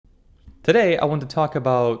Today, I want to talk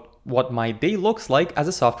about what my day looks like as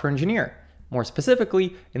a software engineer. More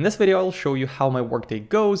specifically, in this video I'll show you how my workday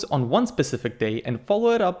goes on one specific day and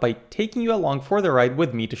follow it up by taking you along for the ride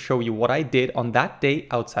with me to show you what I did on that day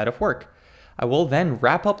outside of work. I will then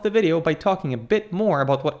wrap up the video by talking a bit more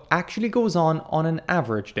about what actually goes on an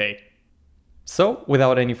average day. So,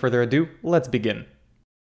 without any further ado, let's begin.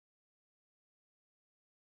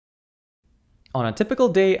 On a typical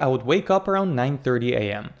day, I would wake up around 9:30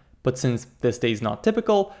 a.m. But since this day is not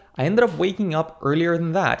typical, I ended up waking up earlier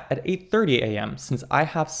than that at 8:30 a.m. since I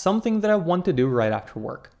have something that I want to do right after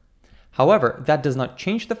work. However, that does not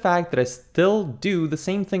change the fact that I still do the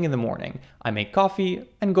same thing in the morning. I make coffee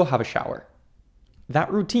and go have a shower.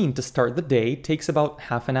 That routine to start the day takes about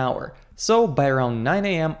half an hour, so by around 9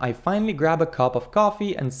 a.m. I finally grab a cup of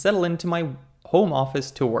coffee and settle into my home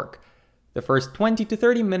office to work. The first 20 to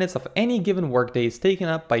 30 minutes of any given workday is taken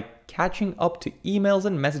up by catching up to emails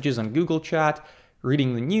and messages on Google Chat,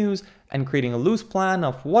 reading the news, and creating a loose plan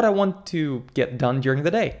of what I want to get done during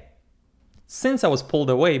the day. Since I was pulled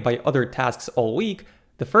away by other tasks all week,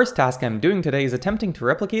 the first task I'm doing today is attempting to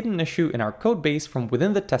replicate an issue in our codebase from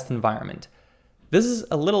within the test environment. This is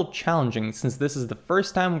a little challenging since this is the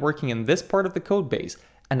first time working in this part of the codebase,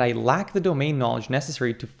 and I lack the domain knowledge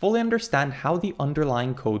necessary to fully understand how the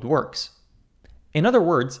underlying code works. In other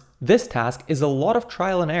words, this task is a lot of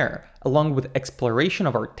trial and error, along with exploration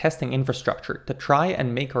of our testing infrastructure to try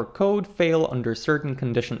and make our code fail under certain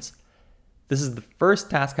conditions. This is the first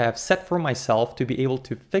task I have set for myself to be able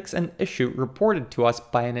to fix an issue reported to us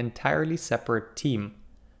by an entirely separate team.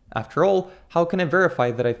 After all, how can I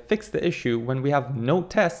verify that I fixed the issue when we have no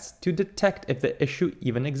tests to detect if the issue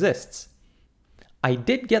even exists? I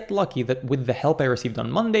did get lucky that with the help I received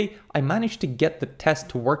on Monday, I managed to get the test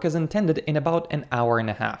to work as intended in about an hour and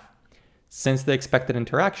a half. Since the expected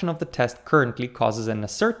interaction of the test currently causes an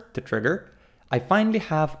assert to trigger, I finally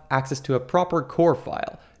have access to a proper core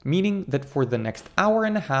file, meaning that for the next hour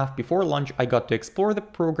and a half before lunch I got to explore the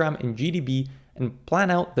program in GDB and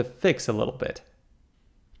plan out the fix a little bit.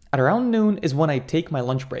 At around noon is when I take my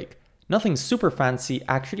lunch break. Nothing super fancy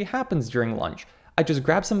actually happens during lunch. I just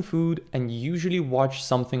grab some food and usually watch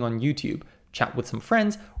something on YouTube, chat with some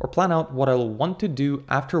friends, or plan out what I'll want to do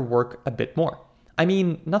after work a bit more. I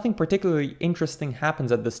mean, nothing particularly interesting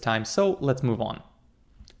happens at this time, so let's move on.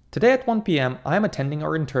 Today at 1 p.m. I am attending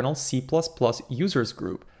our internal C++ users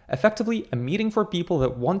group, effectively a meeting for people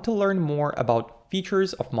that want to learn more about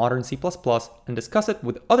features of modern C++ and discuss it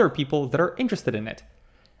with other people that are interested in it.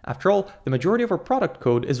 After all, the majority of our product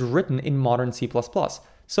code is written in modern C++,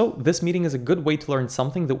 so this meeting is a good way to learn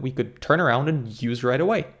something that we could turn around and use right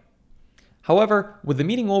away. However, with the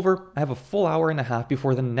meeting over, I have a full hour and a half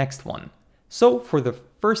before the next one. So for the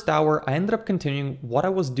first hour, I ended up continuing what I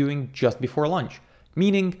was doing just before lunch,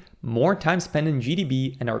 meaning more time spent in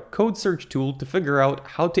GDB and our code search tool to figure out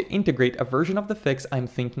how to integrate a version of the fix I'm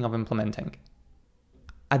thinking of implementing.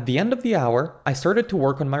 At the end of the hour, I started to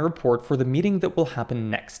work on my report for the meeting that will happen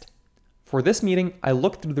next. For this meeting, I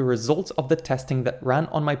looked through the results of the testing that ran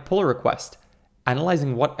on my pull request,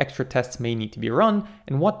 analyzing what extra tests may need to be run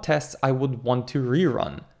and what tests I would want to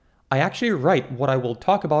rerun. I actually write what I will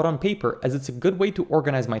talk about on paper as it's a good way to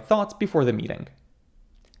organize my thoughts before the meeting.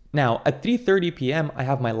 Now, at 3:30 p.m. I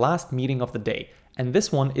have my last meeting of the day, and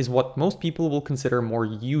this one is what most people will consider more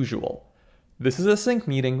usual. This is a sync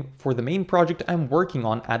meeting for the main project I'm working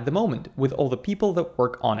on at the moment with all the people that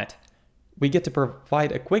work on it. We get to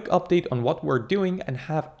provide a quick update on what we're doing and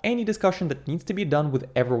have any discussion that needs to be done with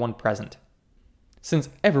everyone present. Since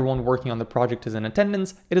everyone working on the project is in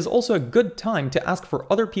attendance, it is also a good time to ask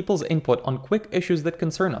for other people's input on quick issues that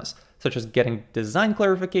concern us, such as getting design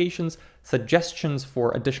clarifications, suggestions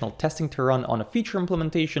for additional testing to run on a feature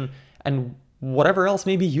implementation, and whatever else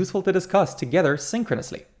may be useful to discuss together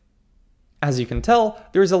synchronously. As you can tell,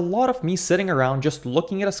 there is a lot of me sitting around just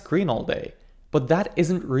looking at a screen all day. But that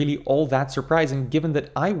isn't really all that surprising given that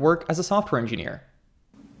I work as a software engineer.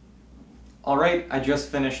 Alright, I just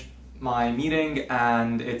finished my meeting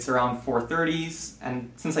and it's around 4:30,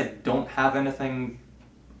 and since I don't have anything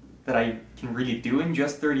that I can really do in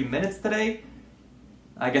just 30 minutes today,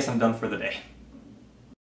 I guess I'm done for the day.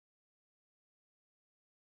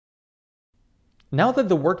 Now that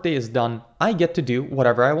the workday is done, I get to do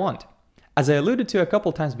whatever I want. As I alluded to a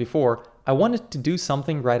couple times before, I wanted to do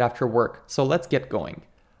something right after work, so let's get going.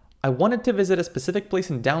 I wanted to visit a specific place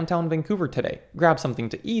in downtown Vancouver today, grab something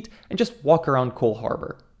to eat, and just walk around Cole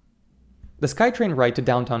Harbour. The SkyTrain ride to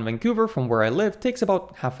downtown Vancouver from where I live takes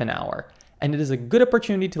about half an hour, and it is a good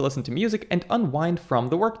opportunity to listen to music and unwind from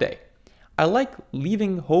the workday. I like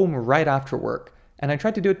leaving home right after work, and I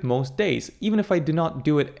try to do it most days, even if I do not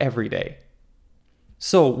do it every day.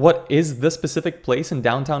 So what is the specific place in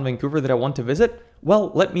downtown Vancouver that I want to visit?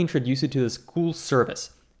 Well, let me introduce you to this cool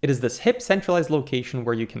service. It is this hip centralized location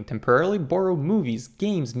where you can temporarily borrow movies,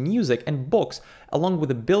 games, music, and books, along with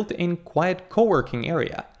a built-in quiet co-working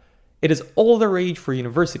area. It is all the rage for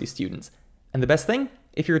university students. And the best thing?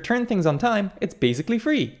 If you return things on time, it's basically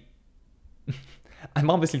free. I'm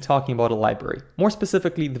obviously talking about a library, more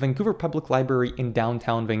specifically the Vancouver Public Library in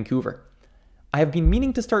downtown Vancouver. I have been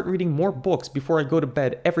meaning to start reading more books before I go to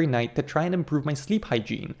bed every night to try and improve my sleep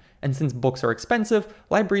hygiene, and since books are expensive,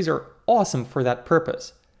 libraries are awesome for that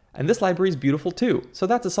purpose. And this library is beautiful too, so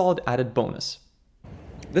that's a solid added bonus.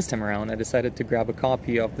 This time around, I decided to grab a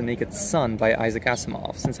copy of The Naked Sun by Isaac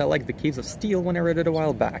Asimov, since I liked The Caves of Steel when I read it a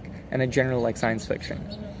while back, and I generally like science fiction.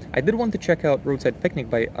 I did want to check out Roadside Picnic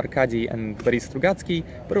by Arkady and Boris Strugatsky,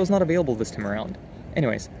 but it was not available this time around.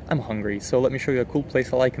 Anyways, I'm hungry, so let me show you a cool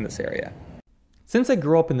place I like in this area. Since I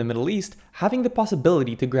grew up in the Middle East, having the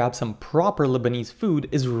possibility to grab some proper Lebanese food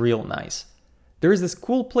is real nice. There is this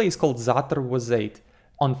cool place called Zaatar wa Zeit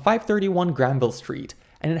on 531 Granville Street,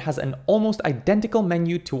 and it has an almost identical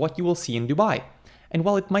menu to what you will see in Dubai. And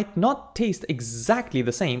while it might not taste exactly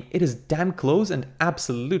the same, it is damn close and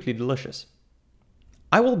absolutely delicious.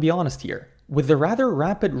 I will be honest here. With the rather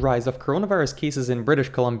rapid rise of coronavirus cases in British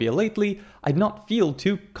Columbia lately, I did not feel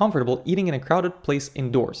too comfortable eating in a crowded place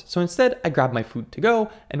indoors, so instead I grabbed my food to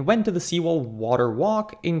go and went to the Seawall Water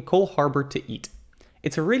Walk in Cole Harbour to eat.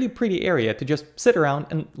 It's a really pretty area to just sit around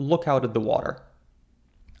and look out at the water.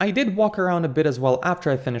 I did walk around a bit as well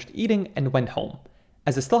after I finished eating and went home,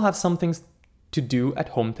 as I still have some things to do at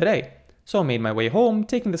home today, so I made my way home,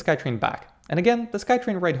 taking the SkyTrain back. And again, the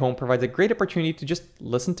SkyTrain ride home provides a great opportunity to just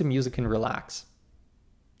listen to music and relax.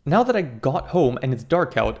 Now that I got home and it's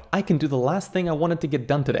dark out, I can do the last thing I wanted to get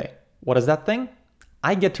done today. What is that thing?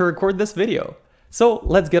 I get to record this video. So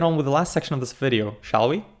let's get on with the last section of this video, shall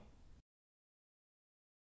we?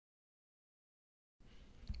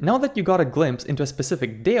 Now that you got a glimpse into a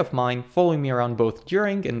specific day of mine following me around both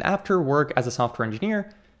during and after work as a software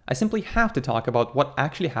engineer, I simply have to talk about what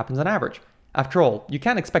actually happens on average. After all, you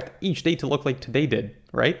can't expect each day to look like today did,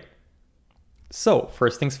 right? So,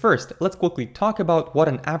 first things first, let's quickly talk about what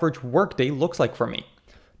an average workday looks like for me.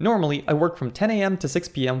 Normally, I work from 10 AM to 6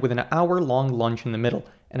 PM with an hour-long lunch in the middle,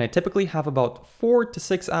 and I typically have about 4 to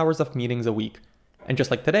 6 hours of meetings a week. And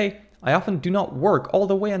just like today, I often do not work all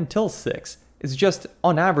the way until 6. It's just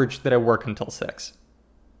on average that I work until 6.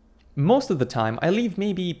 Most of the time, I leave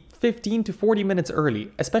maybe 15 to 40 minutes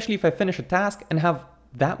early, especially if I finish a task and have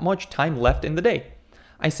that much time left in the day.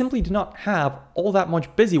 I simply do not have all that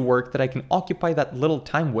much busy work that I can occupy that little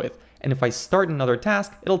time with, and if I start another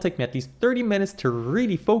task, it'll take me at least 30 minutes to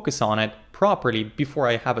really focus on it properly before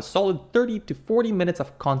I have a solid 30 to 40 minutes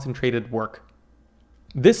of concentrated work.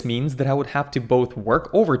 This means that I would have to both work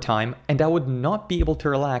overtime and I would not be able to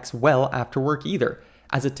relax well after work either,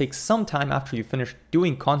 as it takes some time after you finish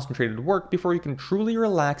doing concentrated work before you can truly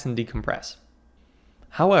relax and decompress.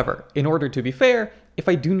 However, in order to be fair, if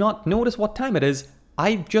I do not notice what time it is,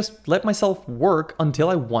 I just let myself work until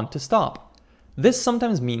I want to stop. This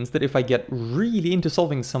sometimes means that if I get really into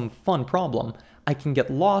solving some fun problem, I can get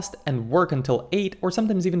lost and work until 8 or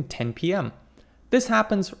sometimes even 10 PM. This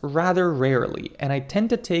happens rather rarely, and I tend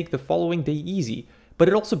to take the following day easy, but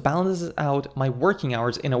it also balances out my working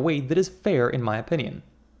hours in a way that is fair in my opinion.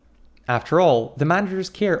 After all, the managers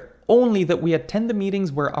care only that we attend the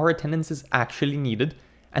meetings where our attendance is actually needed,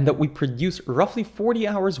 and that we produce roughly 40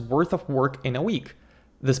 hours worth of work in a week.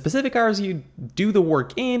 The specific hours you do the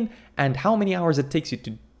work in and how many hours it takes you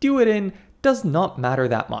to do it in does not matter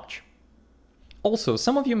that much. Also,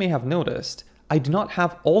 some of you may have noticed, I do not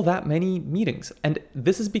have all that many meetings, and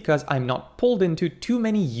this is because I'm not pulled into too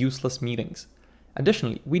many useless meetings.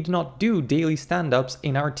 Additionally, we do not do daily stand-ups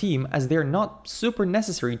in our team as they're not super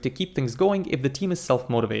necessary to keep things going if the team is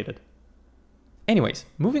self-motivated. Anyways,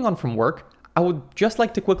 moving on from work, I would just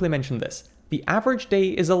like to quickly mention this. The average day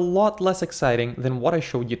is a lot less exciting than what I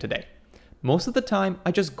showed you today. Most of the time,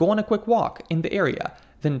 I just go on a quick walk in the area,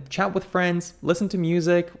 then chat with friends, listen to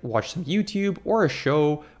music, watch some YouTube or a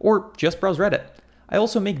show, or just browse Reddit. I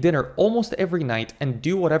also make dinner almost every night and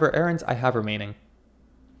do whatever errands I have remaining.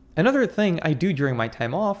 Another thing I do during my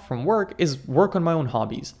time off from work is work on my own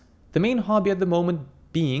hobbies. The main hobby at the moment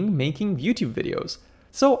being making YouTube videos.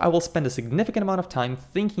 So I will spend a significant amount of time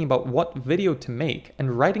thinking about what video to make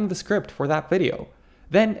and writing the script for that video.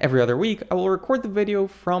 Then every other week, I will record the video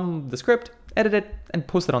from the script, edit it, and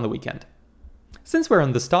post it on the weekend. Since we're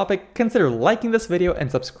on this topic, consider liking this video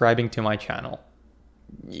and subscribing to my channel.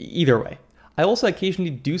 Either way, I also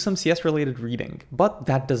occasionally do some CS related reading, but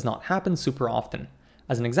that does not happen super often.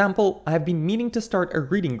 As an example, I have been meaning to start a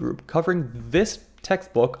reading group covering this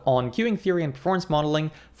textbook on queuing theory and performance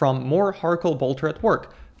modeling from Moore, Harkle, Bolter at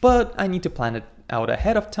work, but I need to plan it out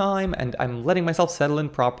ahead of time and I'm letting myself settle in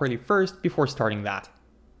properly first before starting that.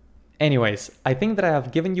 Anyways, I think that I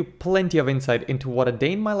have given you plenty of insight into what a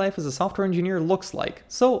day in my life as a software engineer looks like,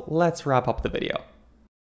 so let's wrap up the video.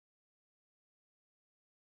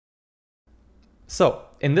 So,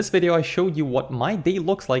 in this video I showed you what my day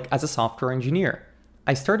looks like as a software engineer.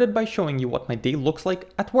 I started by showing you what my day looks like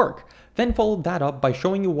at work, then followed that up by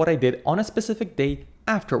showing you what I did on a specific day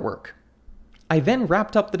after work. I then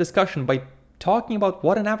wrapped up the discussion by talking about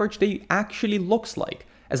what an average day actually looks like,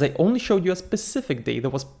 as I only showed you a specific day that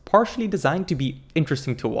was partially designed to be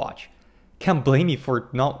interesting to watch. Can't blame me for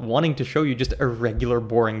not wanting to show you just a regular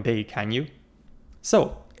boring day, can you?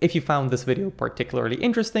 So, if you found this video particularly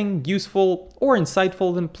interesting, useful, or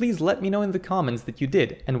insightful, then please let me know in the comments that you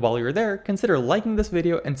did, and while you're there, consider liking this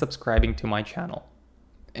video and subscribing to my channel.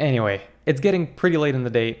 Anyway, it's getting pretty late in the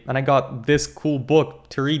day, and I got this cool book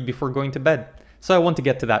to read before going to bed, so I want to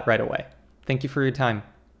get to that right away. Thank you for your time.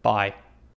 Bye.